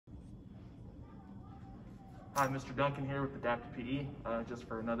Hi, Mr. Duncan here with Adaptive PE, just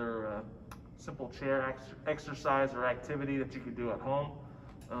for another simple chair exercise or activity that you could do at home.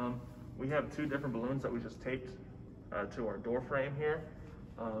 We have two different balloons that we just taped to our door frame here.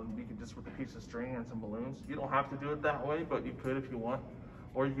 You can just with a piece of string and some balloons. You don't have to do it that way, but you could if you want.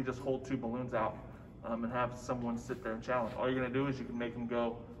 Or you could just hold two balloons out and have someone sit there and challenge. All you're gonna do is you can make them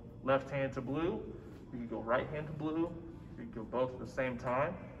go left hand to blue, you can go right hand to blue, you can go both at the same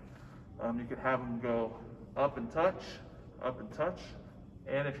time. You could have them go up and touch,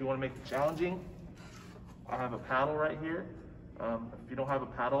 and if you want to make it challenging, I have a paddle right here. If you don't have a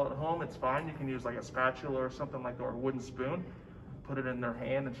paddle at home, it's fine. You can use like a spatula or something like that, or a wooden spoon. Put it in their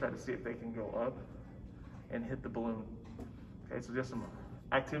hand and try to see if they can go up and hit the balloon. Okay, so just some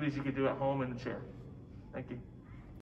activities you could do at home in the chair. Thank you.